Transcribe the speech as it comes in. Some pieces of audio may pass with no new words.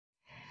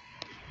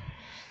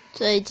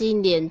最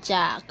近连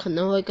假可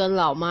能会跟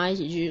老妈一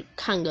起去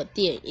看个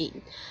电影，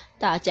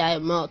大家有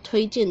没有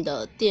推荐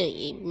的电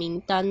影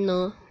名单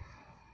呢？